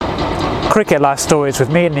Cricket Life Stories with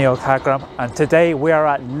me, Neil Kagram, and today we are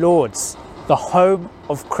at Lord's, the home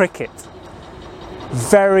of cricket.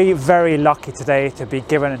 Very, very lucky today to be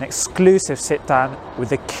given an exclusive sit down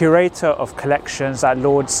with the curator of collections at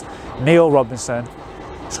Lord's, Neil Robinson.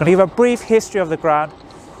 He's going to give a brief history of the ground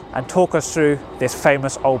and talk us through this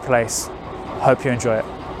famous old place. Hope you enjoy it.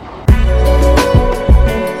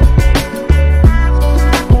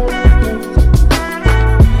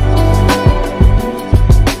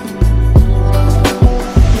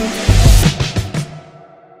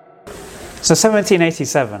 So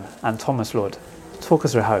 1787 and Thomas Lord, talk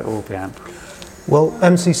us through how it all began. Well,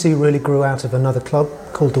 MCC really grew out of another club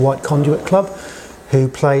called the White Conduit Club, who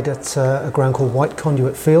played at a ground called White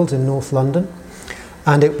Conduit Fields in North London,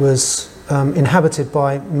 and it was inhabited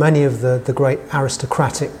by many of the great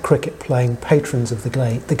aristocratic cricket playing patrons of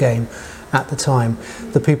the game at the time,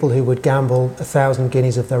 the people who would gamble 1,000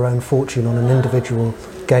 guineas of their own fortune on an individual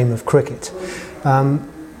game of cricket.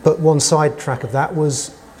 But one side track of that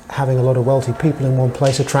was having a lot of wealthy people in one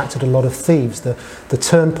place attracted a lot of thieves. The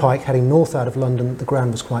turnpike heading north out of London that the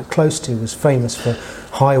ground was quite close to was famous for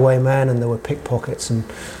highwaymen, and there were pickpockets and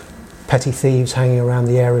petty thieves hanging around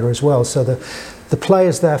the area as well. So the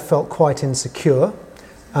players there felt quite insecure,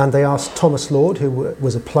 and they asked Thomas Lord, who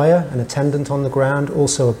was a player, an attendant on the ground,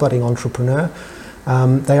 also a budding entrepreneur.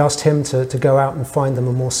 They asked him to go out and find them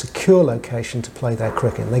a more secure location to play their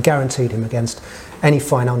cricket, and they guaranteed him against any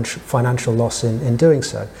financial loss in doing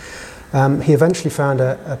so. He eventually found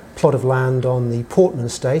a plot of land on the Portman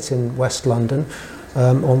estate in West London,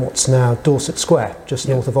 on what's now Dorset Square, just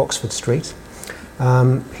north of Oxford Street.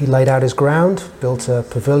 He laid out his ground, built a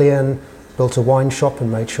pavilion, built a wine shop,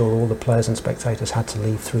 and made sure all the players and spectators had to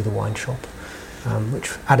leave through the wine shop,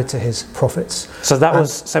 which added to his profits. So that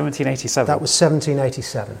was 1787? That was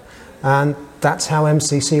 1787. And that's how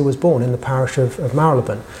MCC was born, in the parish of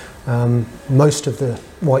Marylebone. Most of the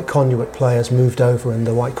White Conduit players moved over, and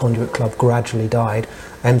the White Conduit Club gradually died.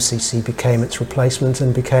 MCC became its replacement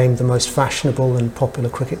and became the most fashionable and popular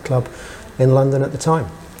cricket club in London at the time.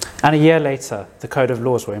 And a year later, the Code of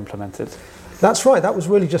Laws were implemented. That's right, that was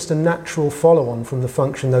really just a natural follow-on from the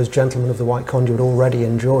function those gentlemen of the White Conduit already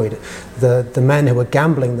enjoyed. The men who were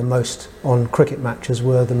gambling the most on cricket matches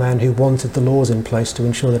were the men who wanted the laws in place to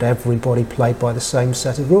ensure that everybody played by the same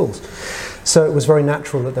set of rules. So it was very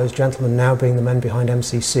natural that those gentlemen, now being the men behind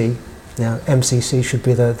MCC, now MCC should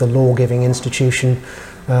be the law-giving institution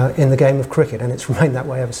in the game of cricket, and it's remained that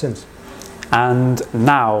way ever since. And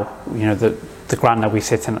now, you know, the ground that we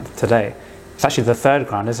sit in today, it's actually the third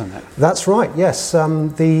ground, isn't it? That's right, yes.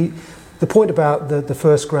 The point about the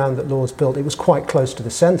first ground that Lord's built, it was quite close to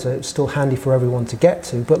the centre. It was still handy for everyone to get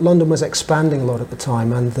to, but London was expanding a lot at the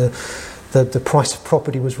time, and the price of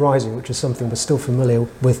property was rising, which is something we're still familiar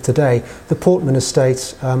with today. The Portman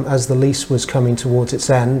estate, as the lease was coming towards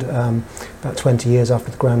its end, about 20 years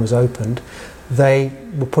after the ground was opened, they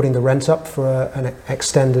were putting the rent up for an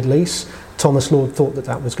extended lease. Thomas Lord thought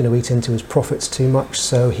that was going to eat into his profits too much,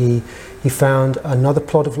 so he found another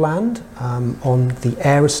plot of land on the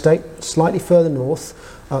Ayr estate, slightly further north,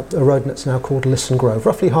 up a road that's now called Lisson Grove,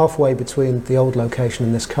 roughly halfway between the old location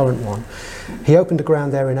and this current one. He opened a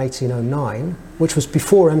ground there in 1809, which was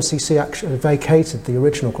before MCC actually vacated the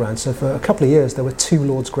original ground, so for a couple of years there were two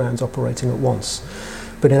Lord's grounds operating at once.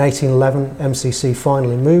 But in 1811, MCC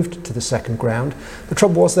finally moved to the second ground. The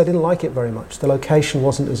trouble was they didn't like it very much. The location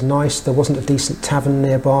wasn't as nice, there wasn't a decent tavern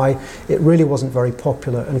nearby, it really wasn't very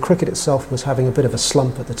popular, and cricket itself was having a bit of a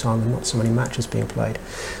slump at the time and not so many matches being played.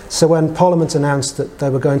 So when Parliament announced that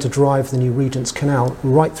they were going to drive the new Regent's Canal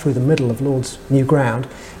right through the middle of Lord's new ground,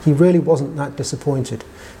 he really wasn't that disappointed.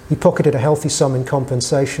 He pocketed a healthy sum in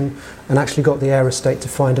compensation and actually got the Ayr estate to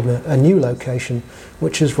find him a new location,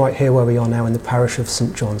 which is right here where we are now in the parish of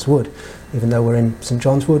St John's Wood. Even though we're in St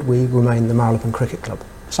John's Wood, we remain the Marylebone Cricket Club.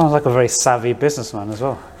 Sounds like a very savvy businessman as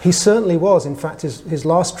well. He certainly was. In fact, his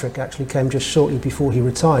last trick actually came just shortly before he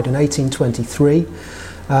retired. In 1823,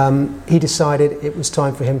 he decided it was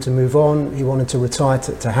time for him to move on. He wanted to retire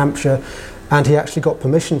to Hampshire, and he actually got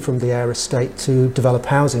permission from the Ayr estate to develop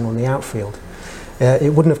housing on the outfield.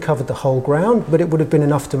 It wouldn't have covered the whole ground, but it would have been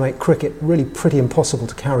enough to make cricket really pretty impossible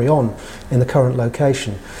to carry on in the current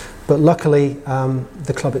location. But luckily,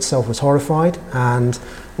 the club itself was horrified, and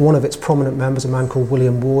one of its prominent members, a man called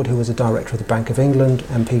William Ward, who was a director of the Bank of England,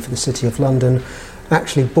 MP for the City of London,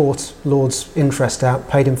 actually bought Lord's interest out,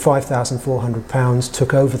 paid him £5,400,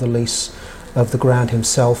 took over the lease of the ground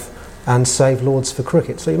himself, and saved Lord's for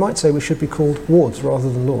cricket. So you might say we should be called Wards rather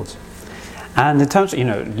than Lords. And in terms of, you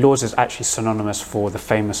know, Lord's is actually synonymous for the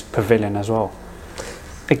famous pavilion as well.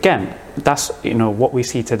 Again, that's, you know, what we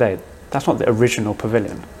see today. That's not the original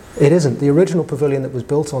pavilion. It isn't. The original pavilion that was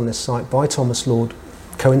built on this site by Thomas Lord,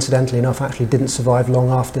 coincidentally enough, actually didn't survive long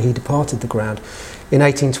after he departed the ground. In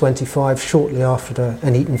 1825, shortly after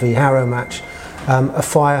an Eton v Harrow match, a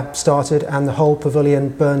fire started and the whole pavilion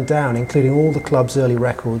burned down, including all the club's early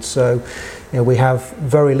records. So we have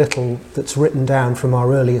very little that's written down from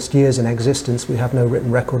our earliest years in existence. We have no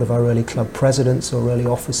written record of our early club presidents or early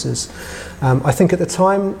officers. I think at the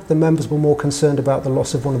time the members were more concerned about the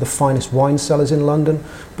loss of one of the finest wine cellars in London,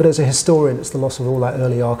 but as a historian it's the loss of all that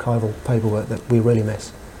early archival paperwork that we really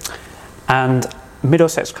miss. And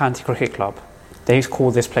Middlesex County Cricket Club, they call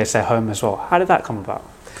this place their home as well. How did that come about?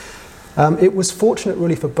 It was fortunate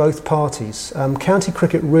really for both parties. County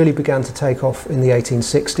cricket really began to take off in the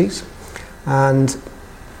 1860s, and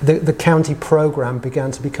the county programme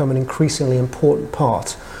began to become an increasingly important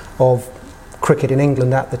part of cricket in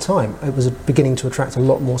England at the time. It was beginning to attract a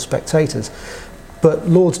lot more spectators. But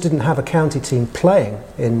Lord's didn't have a county team playing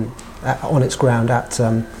on its ground at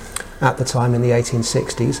the time in the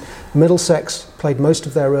 1860s. Middlesex played most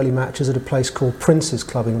of their early matches at a place called Prince's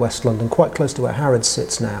Club in West London, quite close to where Harrods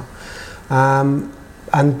sits now.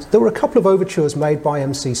 And there were a couple of overtures made by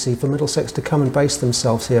MCC for Middlesex to come and base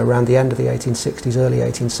themselves here around the end of the 1860s, early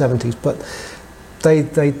 1870s, but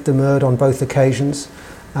they demurred on both occasions.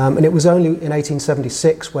 And it was only in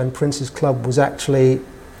 1876 when Prince's Club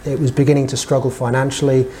was beginning to struggle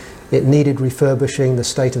financially. It needed refurbishing. The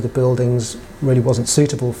state of the buildings really wasn't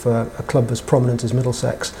suitable for a club as prominent as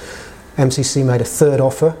Middlesex. MCC made a third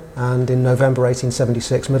offer, and in November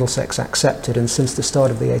 1876 Middlesex accepted, and since the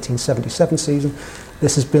start of the 1877 season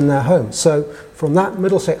this has been their home. So from that,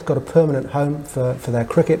 Middlesex got a permanent home for their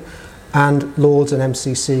cricket, and Lords and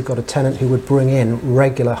MCC got a tenant who would bring in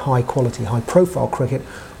regular high quality, high profile cricket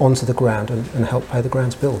onto the ground and help pay the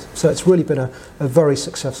ground's bills. So it's really been a very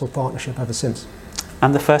successful partnership ever since.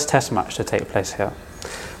 And the first test match to take place here?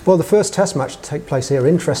 Well, the first test match to take place here,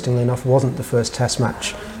 interestingly enough, wasn't the first test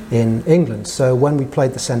match in England. So when we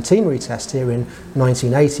played the centenary test here in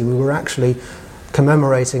 1980, we were actually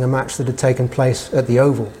commemorating a match that had taken place at the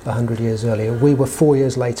Oval 100 years earlier. We were 4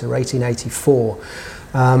 years later, 1884.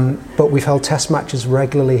 But we've held test matches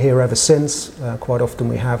regularly here ever since. Quite often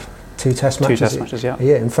we have two test matches. Two test matches, yeah.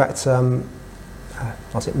 Yeah, in fact,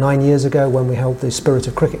 was it 9 years ago when we held the Spirit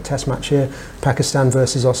of Cricket test match here, Pakistan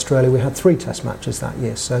versus Australia, we had 3 test matches that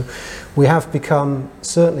year. So we have become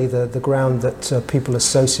certainly the ground that people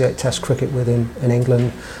associate test cricket with in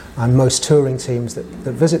England, and most touring teams that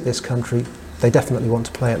visit this country, they definitely want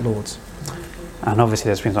to play at Lord's. And obviously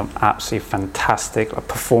there's been some absolutely fantastic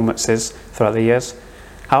performances throughout the years.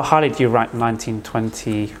 How highly do you rank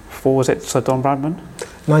 1924, was it Sir Don Bradman?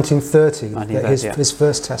 1930, his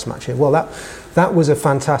first test match here. Well, that was a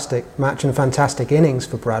fantastic match and a fantastic innings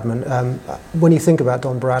for Bradman. When you think about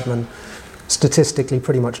Don Bradman, statistically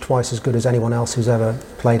pretty much twice as good as anyone else who's ever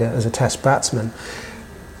played as a test batsman.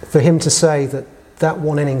 For him to say that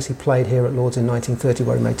one innings he played here at Lord's in 1930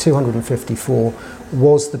 where he made 254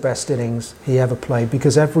 was the best innings he ever played,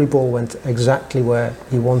 because every ball went exactly where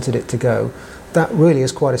he wanted it to go. That really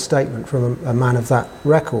is quite a statement from a man of that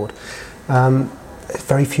record.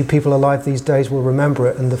 Very few people alive these days will remember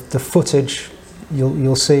it, and the footage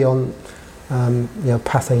you'll see on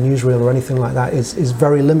Pathé Newsreel or anything like that is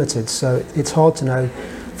very limited, so it's hard to know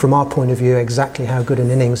from our point of view exactly how good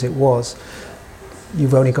an innings it was.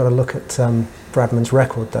 You've only got to look at Bradman's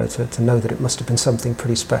record though to know that it must have been something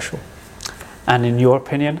pretty special. And in your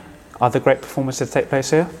opinion, are there great performances that take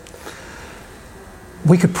place here?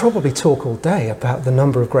 We could probably talk all day about the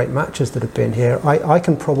number of great matches that have been here. I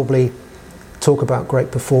can probably talk about great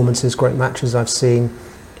performances, great matches I've seen.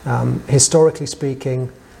 Historically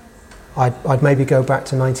speaking, I'd maybe go back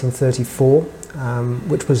to 1934,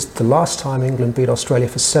 which was the last time England beat Australia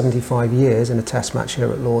for 75 years in a test match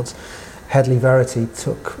here at Lord's. Hedley Verity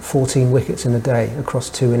took 14 wickets in a day across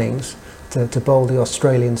 2 innings to bowl the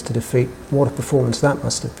Australians to defeat. What a performance that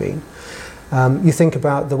must have been. You think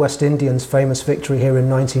about the West Indians' famous victory here in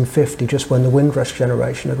 1950, just when the Windrush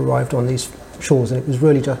generation had arrived on these shores, and it was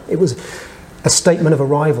really it was a statement of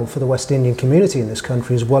arrival for the West Indian community in this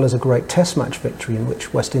country, as well as a great test match victory in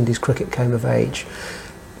which West Indies cricket came of age.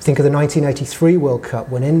 Think of the 1983 World Cup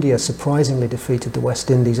when India surprisingly defeated the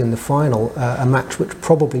West Indies in the final, a match which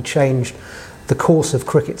probably changed the course of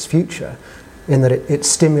cricket's future, in that it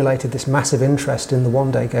stimulated this massive interest in the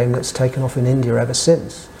one-day game that's taken off in India ever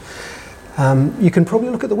since. You can probably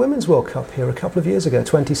look at the Women's World Cup here a couple of years ago,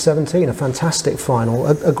 2017, a fantastic final,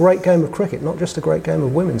 a great game of cricket, not just a great game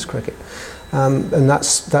of women's cricket. And that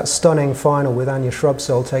stunning final with Anya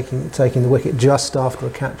Shrubsole taking the wicket just after a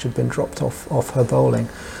catch had been dropped off her bowling.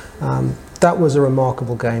 That was a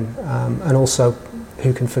remarkable game, and also,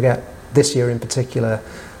 who can forget this year in particular,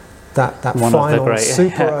 that final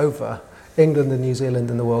super over, England and New Zealand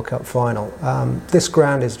in the World Cup final. This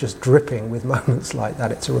ground is just dripping with moments like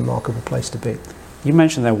that. It's a remarkable place to be. You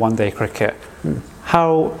mentioned their one-day cricket.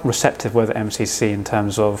 How receptive were the MCC in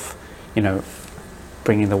terms of,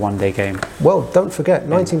 bringing the one-day game? Well, don't forget,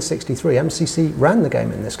 1963, MCC ran the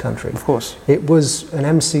game in this country. Of course. It was an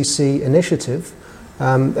MCC initiative.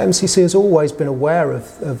 MCC has always been aware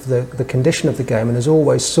of the condition of the game and has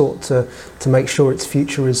always sought to make sure its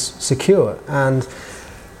future is secure. And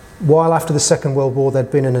while after the Second World War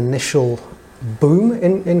there'd been an initial boom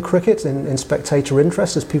in cricket, in spectator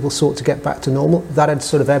interest, as people sought to get back to normal, that had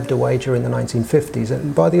sort of ebbed away during the 1950s.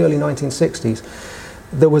 And by the early 1960s,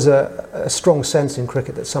 there was a strong sense in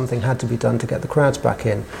cricket that something had to be done to get the crowds back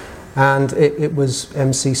in. And it was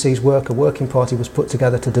MCC's work, a working party was put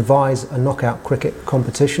together to devise a knockout cricket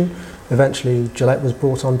competition. Eventually Gillette was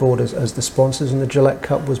brought on board as the sponsors, and the Gillette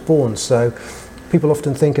Cup was born. So people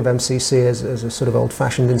often think of MCC as a sort of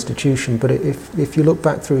old-fashioned institution, but if you look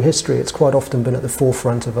back through history, it's quite often been at the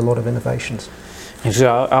forefront of a lot of innovations.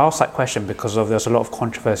 So I asked that question because there's a lot of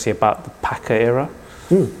controversy about the Packer era.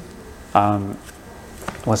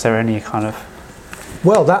 Was there any kind of...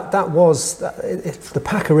 Well, the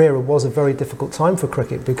Packer era was a very difficult time for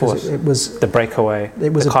cricket because it was the breakaway.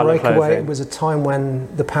 It was a breakaway. It was a time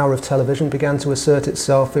when the power of television began to assert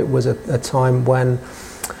itself. It was a time when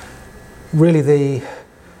really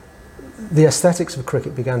the aesthetics of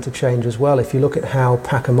cricket began to change as well. If you look at how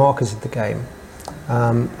Packer marketed the game,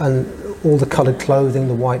 and all the coloured clothing,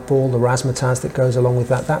 the white ball, the razzmatazz that goes along with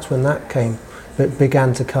that, that's when it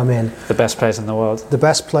began to come in. The best players in the world. The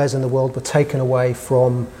best players in the world were taken away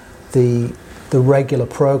from the regular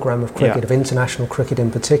programme of cricket, of international cricket in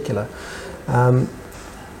particular. And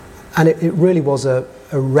it really was a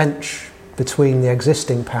wrench between the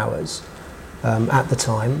existing powers at the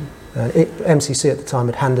time. MCC at the time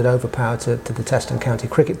had handed over power to the Test and County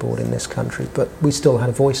Cricket Board in this country, but we still had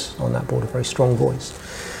a voice on that board, a very strong voice.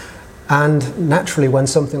 And naturally, when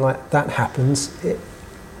something like that happens,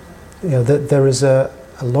 there is a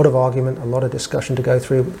lot of argument, a lot of discussion to go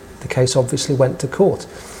through. The case obviously went to court.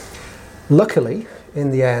 Luckily, in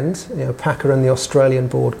the end, Packer and the Australian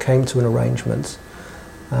board came to an arrangement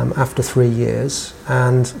after 3 years,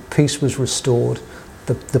 and peace was restored.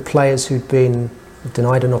 The players who'd been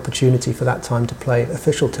denied an opportunity for that time to play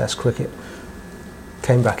official Test cricket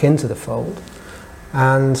came back into the fold,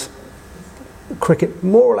 and cricket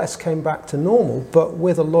more or less came back to normal, but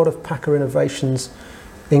with a lot of Packer innovations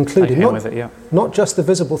included. Not just the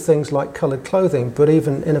visible things like coloured clothing, but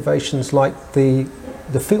even innovations like the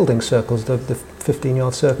fielding circles, the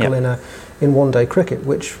 15-yard circle in one-day cricket,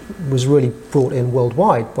 which was really brought in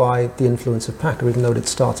worldwide by the influence of Packer, even though it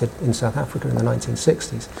started in South Africa in the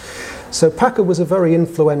 1960s. So Packer was a very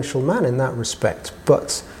influential man in that respect,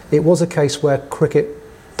 but it was a case where cricket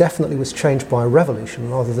definitely was changed by a revolution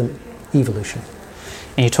rather than evolution.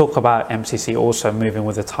 And you talk about MCC also moving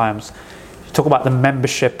with the times. You talk about the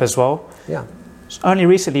membership as well. Yeah. Only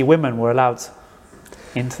recently women were allowed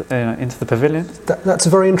into the pavilion. That's a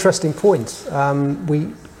very interesting point.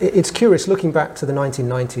 It's curious looking back to the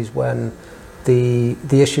 1990s when the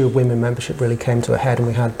issue of women membership really came to a head, and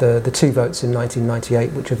we had the 2 votes in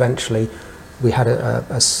 1998, which eventually we had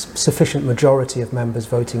a sufficient majority of members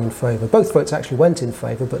voting in favour. Both votes actually went in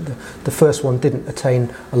favour, but the first one didn't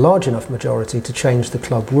attain a large enough majority to change the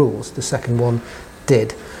club rules. The second one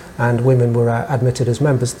did, and women were admitted as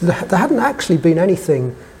members. There hadn't actually been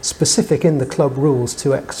anything specific in the club rules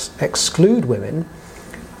to exclude women,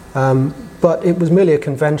 but it was merely a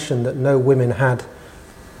convention that no women had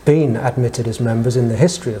been admitted as members in the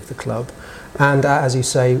history of the club, and as you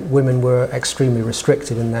say, women were extremely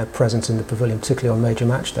restricted in their presence in the pavilion, particularly on major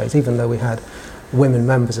match days. Even though we had women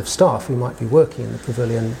members of staff who might be working in the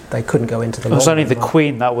pavilion, they couldn't go into the It was only the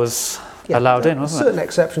Queen that was allowed in, wasn't it? Certain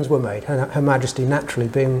exceptions were made, Her Majesty naturally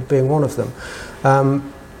being one of them.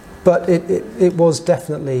 But it was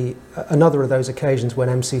definitely another of those occasions when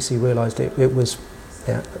MCC realised it was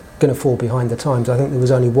going to fall behind the times. I think there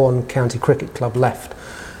was only one county cricket club left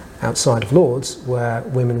outside of Lords where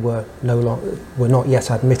women were not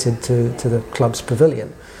yet admitted to the club's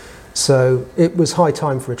pavilion. So it was high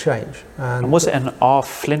time for a change. And was it an R.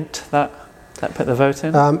 Flint that put the vote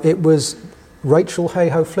in? It was Rachel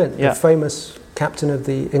Hayhoe Flint, the famous captain of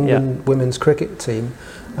the England women's cricket team.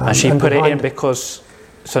 And she put it in because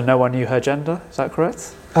so no one knew her gender, is that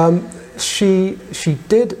correct? She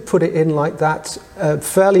did put it in like that,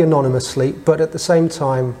 fairly anonymously, but at the same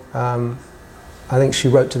time, I think she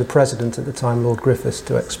wrote to the president at the time, Lord Griffiths,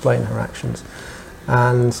 to explain her actions.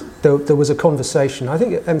 And there was a conversation. I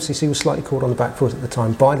think MCC was slightly caught on the back foot at the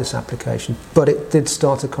time by this application, but it did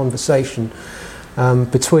start a conversation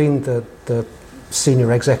between the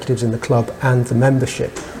senior executives in the club and the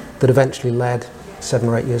membership that eventually led 7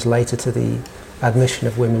 or 8 years later to the admission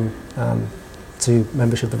of women to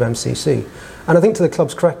membership of MCC. And I think to the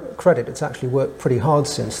club's credit, it's actually worked pretty hard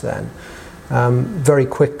since then. Very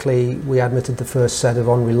quickly we admitted the first set of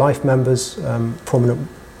honorary life members, prominent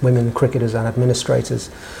women cricketers and administrators,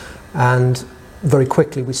 and very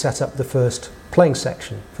quickly we set up the first playing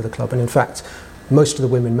section for the club. And in fact, most of the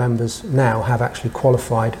women members now have actually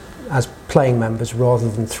qualified as playing members rather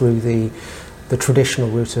than through the traditional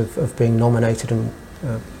route of being nominated and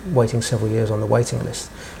waiting several years on the waiting list.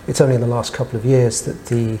 It's only in the last couple of years that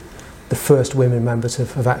the first women members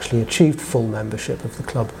have actually achieved full membership of the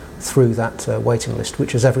club through that waiting list,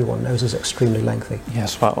 which, as everyone knows, is extremely lengthy.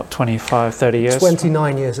 Yes, about what, 25, 30 years?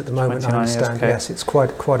 29 years at the moment, I understand. Years, okay. Yes, it's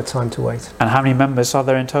quite a time to wait. And how many members are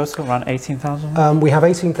there in total? Around 18,000? We have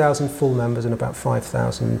 18,000 full members and about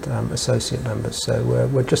 5,000 associate members, so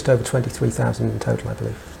we're just over 23,000 in total, I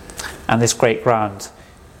believe. And this great ground,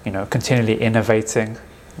 you know, continually innovating.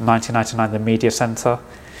 1999, the media centre.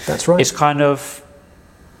 That's right. It's kind of,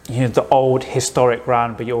 you know, the old historic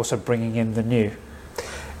ground, but you're also bringing in the new.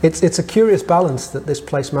 It's a curious balance that this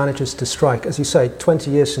place manages to strike. As you say, 20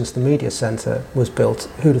 years since the media centre was built,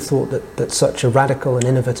 who'd have thought that such a radical and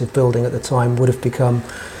innovative building at the time would have become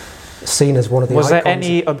seen as one of the icons. Was there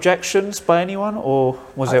any objections by anyone, or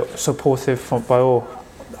was it supportive by all?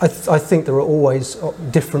 I think there are always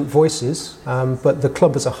different voices, but the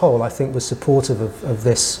club as a whole, I think, was supportive of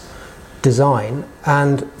this design.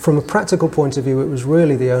 And from a practical point of view, it was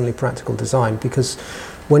really the only practical design, because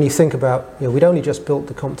when you think about, you know, we'd only just built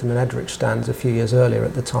the Compton and Edrich stands a few years earlier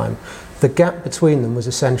at the time. The gap between them was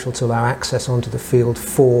essential to allow access onto the field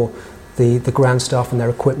for the ground staff and their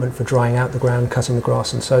equipment for drying out the ground, cutting the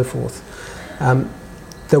grass and so forth.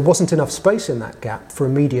 There wasn't enough space in that gap for a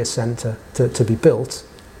media centre to be built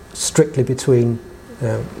strictly between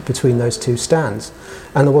those two stands,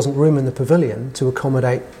 and there wasn't room in the pavilion to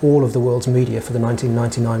accommodate all of the world's media for the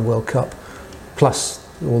 1999 World Cup, plus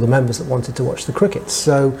all the members that wanted to watch the cricket.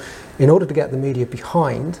 So in order to get the media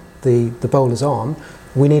behind the bowler's arm,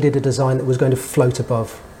 we needed a design that was going to float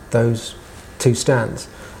above those two stands,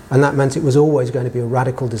 and that meant it was always going to be a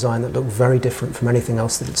radical design that looked very different from anything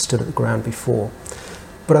else that had stood at the ground before.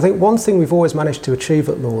 But I think one thing we've always managed to achieve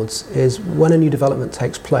at Lord's is when a new development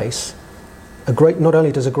takes place, not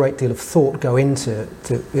only does a great deal of thought go into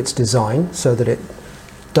its design so that it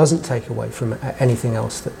doesn't take away from anything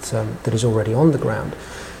else that is already on the ground,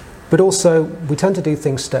 but also we tend to do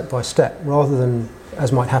things step by step rather than,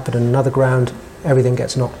 as might happen in another ground, everything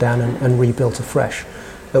gets knocked down and rebuilt afresh,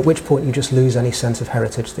 at which point you just lose any sense of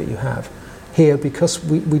heritage that you have. Here, because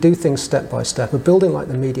we do things step by step, a building like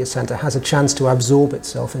the Media Centre has a chance to absorb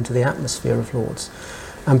itself into the atmosphere of Lord's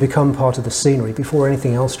and become part of the scenery before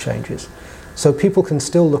anything else changes. So people can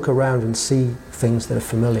still look around and see things that are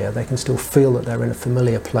familiar. They can still feel that they're in a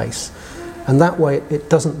familiar place. And that way it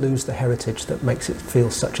doesn't lose the heritage that makes it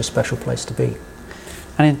feel such a special place to be.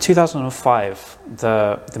 And in 2005,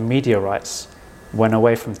 the media rights went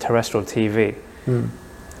away from terrestrial TV.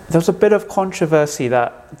 There was a bit of controversy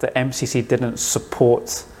that the MCC didn't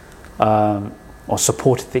support or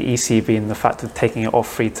supported the ECB in the fact of taking it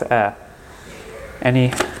off free to air.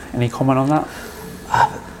 Any comment on that?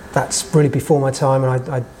 That's really before my time,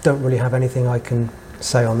 and I don't really have anything I can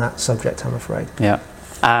say on that subject, I'm afraid. Yeah,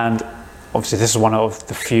 and obviously this is one of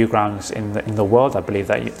the few grounds in the world, I believe,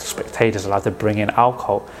 that spectators are allowed to bring in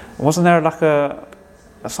alcohol. Wasn't there like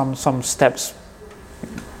some steps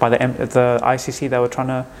by the ICC that were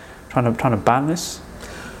trying to ban this?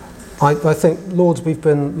 I think, Lords, we've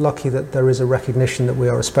been lucky that there is a recognition that we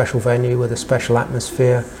are a special venue with a special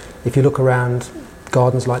atmosphere. If you look around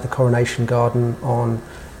gardens like the Coronation Garden on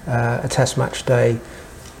a Test match day,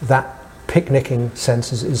 that picnicking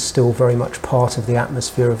sense is still very much part of the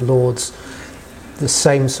atmosphere of Lords. The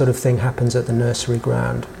same sort of thing happens at the nursery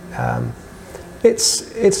ground.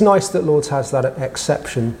 It's nice that Lords has that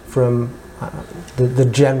exception from the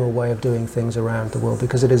general way of doing things around the world,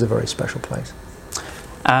 because it is a very special place.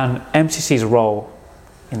 And MCC's role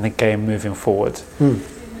in the game moving forward,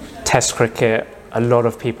 Test cricket, a lot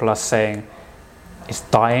of people are saying it's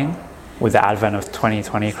dying with the advent of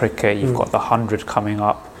 2020 cricket. You've got the 100 coming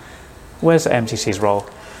up. Where's MCC's role?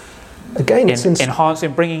 Again, it's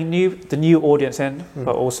enhancing, bringing the new audience in,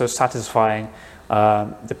 but also satisfying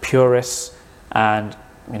the purists, and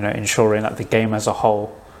ensuring that the game as a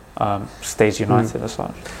whole stays united as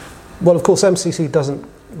such. Well, of course, MCC doesn't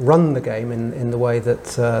run the game in the way that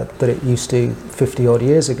that it used to 50 odd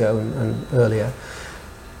years ago and earlier.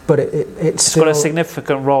 But it's still got a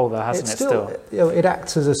significant role there, hasn't it? Still, you know, it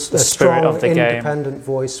acts as a strong, independent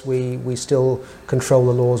voice. We still control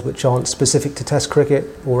the laws which aren't specific to Test cricket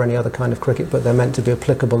or any other kind of cricket, but they're meant to be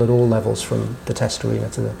applicable at all levels, from the Test arena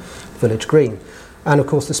to the village green. And of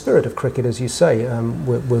course, the spirit of cricket, as you say,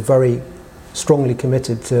 we're very strongly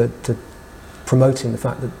committed to promoting the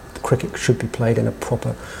fact that cricket should be played in a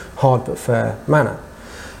proper, hard but fair manner.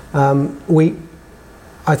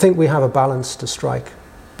 I think we have a balance to strike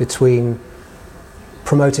between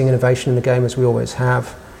promoting innovation in the game, as we always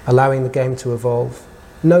have, allowing the game to evolve.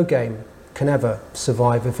 No game can ever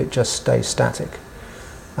survive if it just stays static.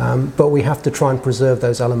 But we have to try and preserve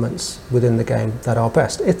those elements within the game that are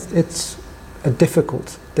best. It's a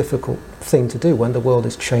difficult thing to do when the world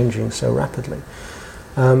is changing so rapidly.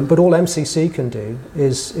 But all MCC can do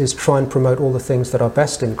is try and promote all the things that are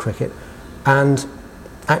best in cricket, and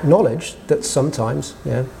acknowledge that sometimes,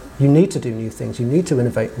 you know, you need to do new things, you need to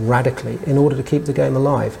innovate radically in order to keep the game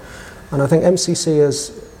alive. And I think MCC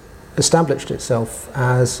has established itself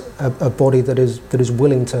as a body that is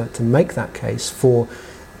willing to make that case for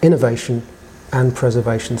innovation and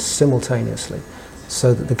preservation simultaneously,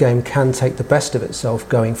 so that the game can take the best of itself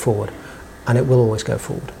going forward, and it will always go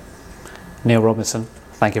forward. Neil Robinson,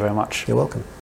 thank you very much. You're welcome.